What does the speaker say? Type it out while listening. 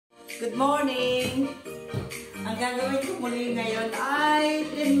Good morning! Ang gagawin ko muli ngayon ay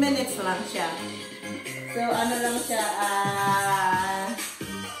 10 minutes lang siya. So, ano lang siya,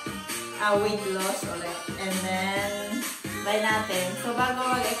 weight loss ulit. And then, try natin. So, bago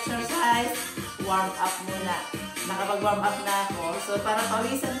mag-exercise, warm up muna. Nakapag-warm up na ako. So, para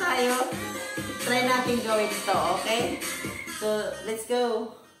pawisan tayo, try natin gawin ito, okay? So, let's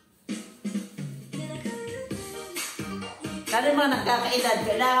go! Lalo mga nagkakaedad,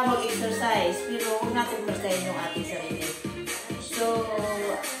 kailangan mag-exercise, pero huwag natin bastahin yung ating sarili. So,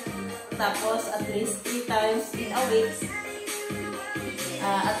 tapos at least 3 times in a week,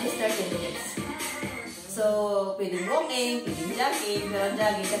 at least 30 minutes. So, pwedeng walking, pwedeng jogging, pero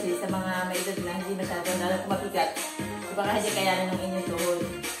jogging kasi sa mga may edad na hindi masyadong lalo kung mabigat, baka hindi kayanin ng inyong tuhod.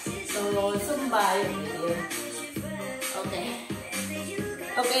 So, Zumba yung video. Okay.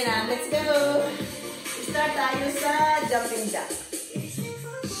 Okay na, let's go! Start tayo sa jumping jack.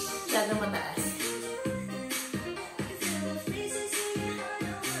 Masyadong mataas.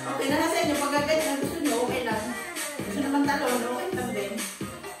 Okay na sa inyo. Pag ganyan gusto nyo, okay lang. Gusto naman talon, okay lang din.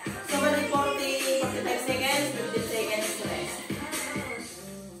 So, 45 seconds, 15 seconds rest.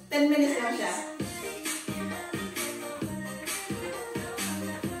 10 minutes lang siya.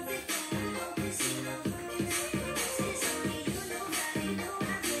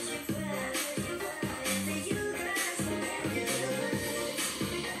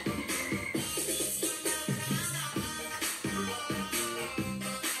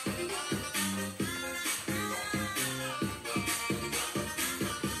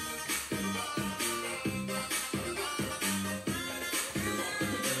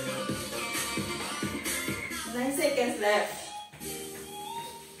 Seconds left.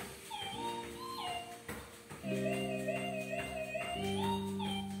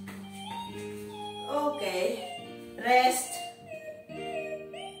 Okay. Rest.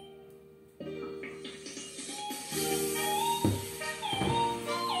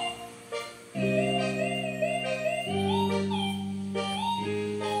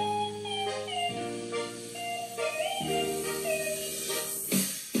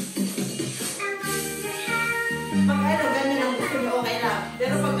 Pag ano, ganyan ang gusto nyo, okay lang.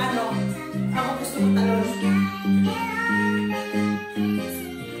 Pero pag ano, ako gusto mo talon.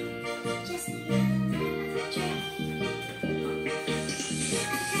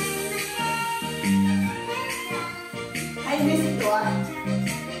 Ay, miss ito ah.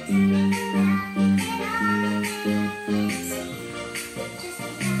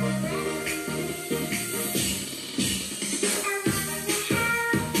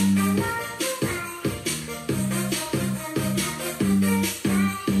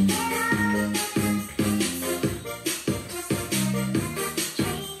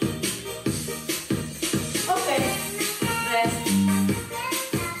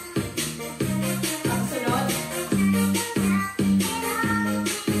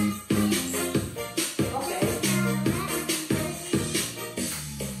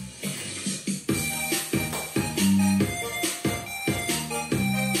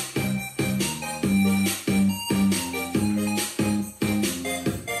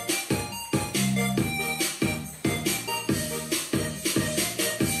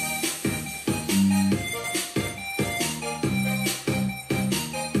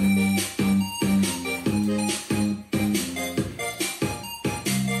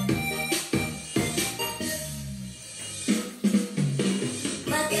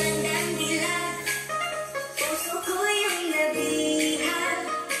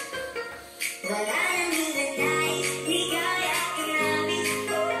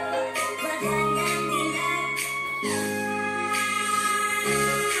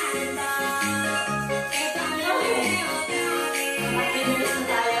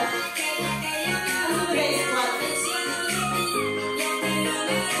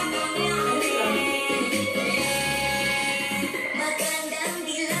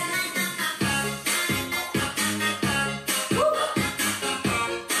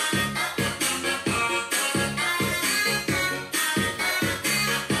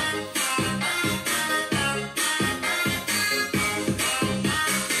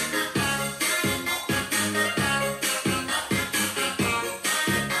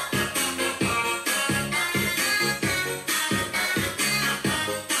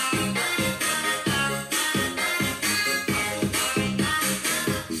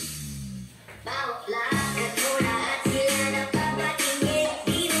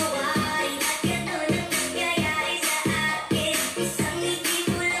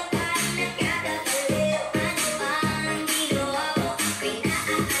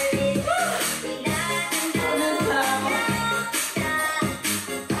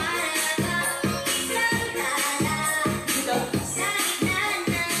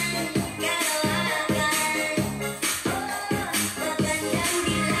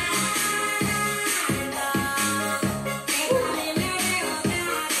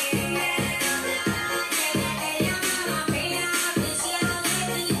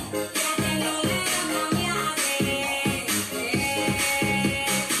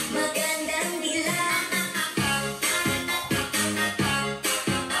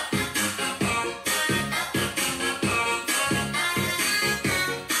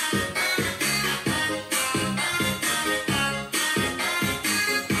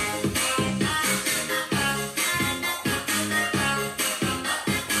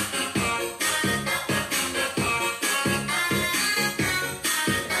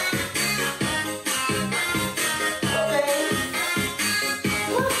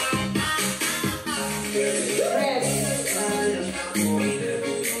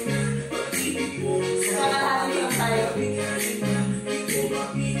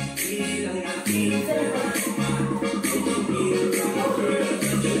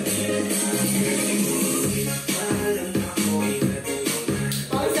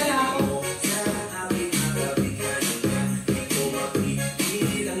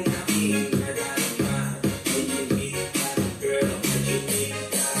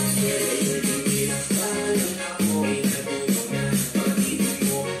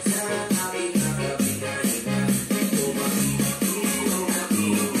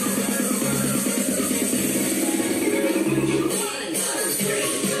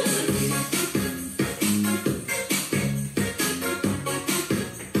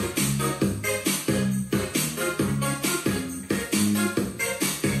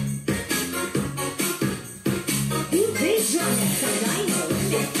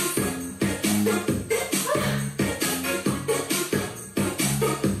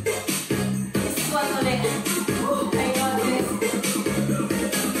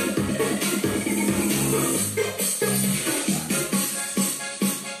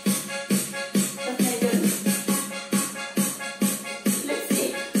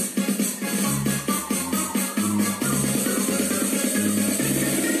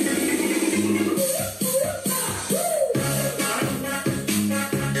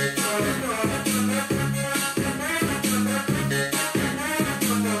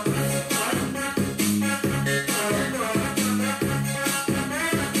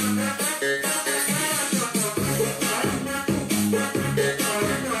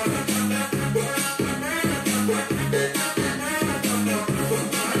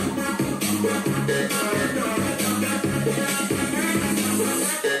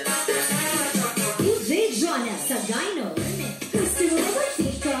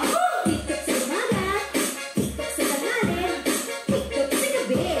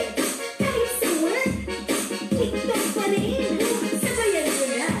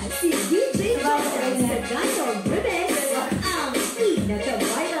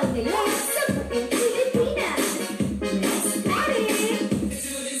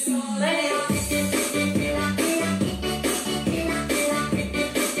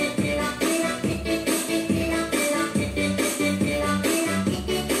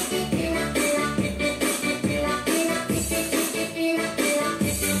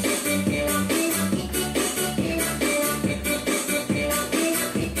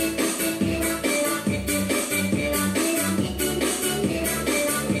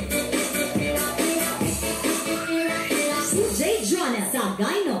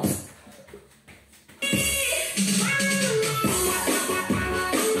 gyno.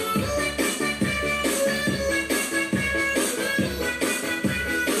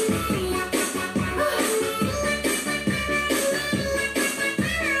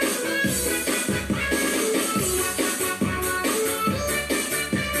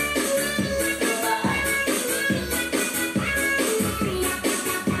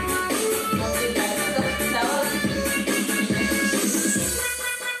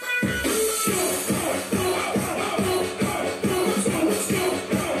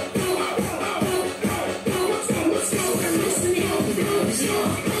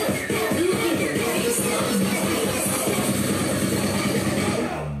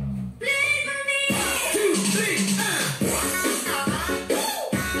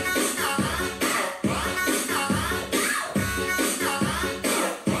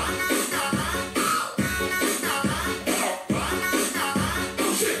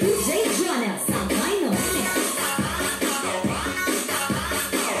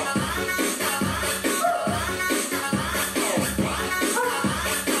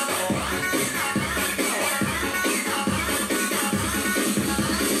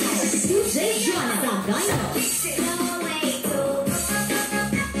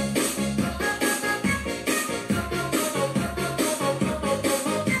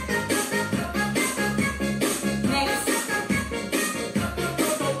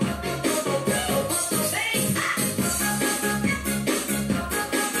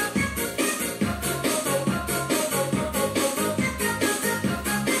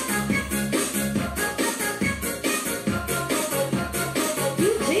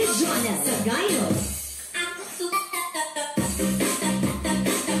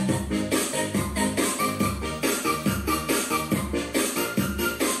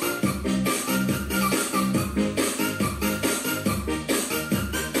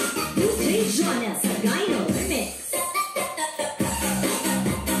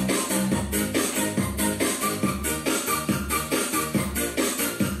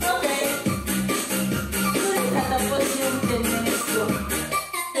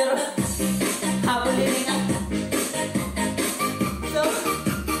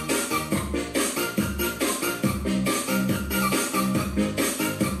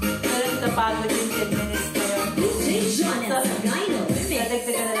 Pagod yung 10 minutes na yun. So,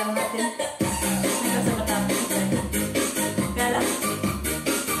 nadagdagan na lang natin. Hanggang sa matapos. Kaya lang,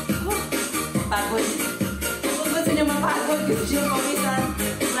 pagod. Kung gusto nyo mapagod, gusto nyo pawisan,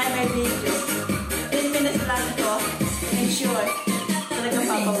 try my video. 10 minutes lang ito. And sure, talagang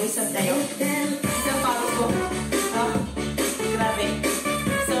papawisan tayo. Isang pagod ko. Oh, grabe.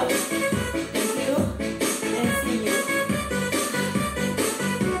 So, thank you. And see you.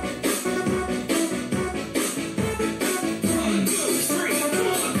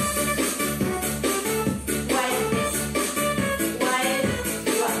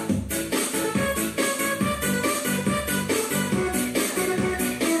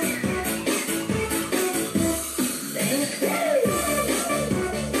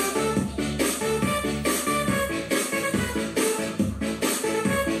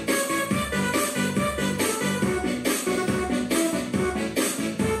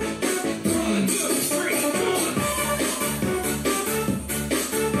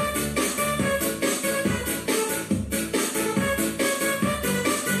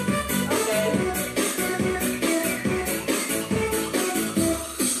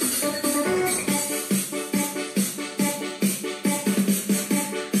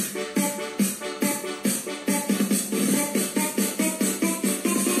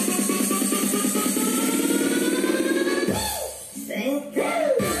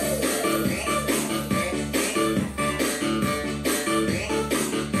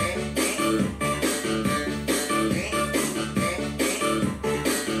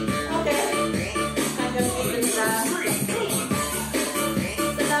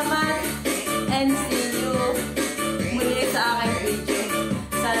 And see you muli sa aking video.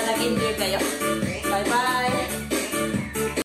 Sana nag-enjoy kayo.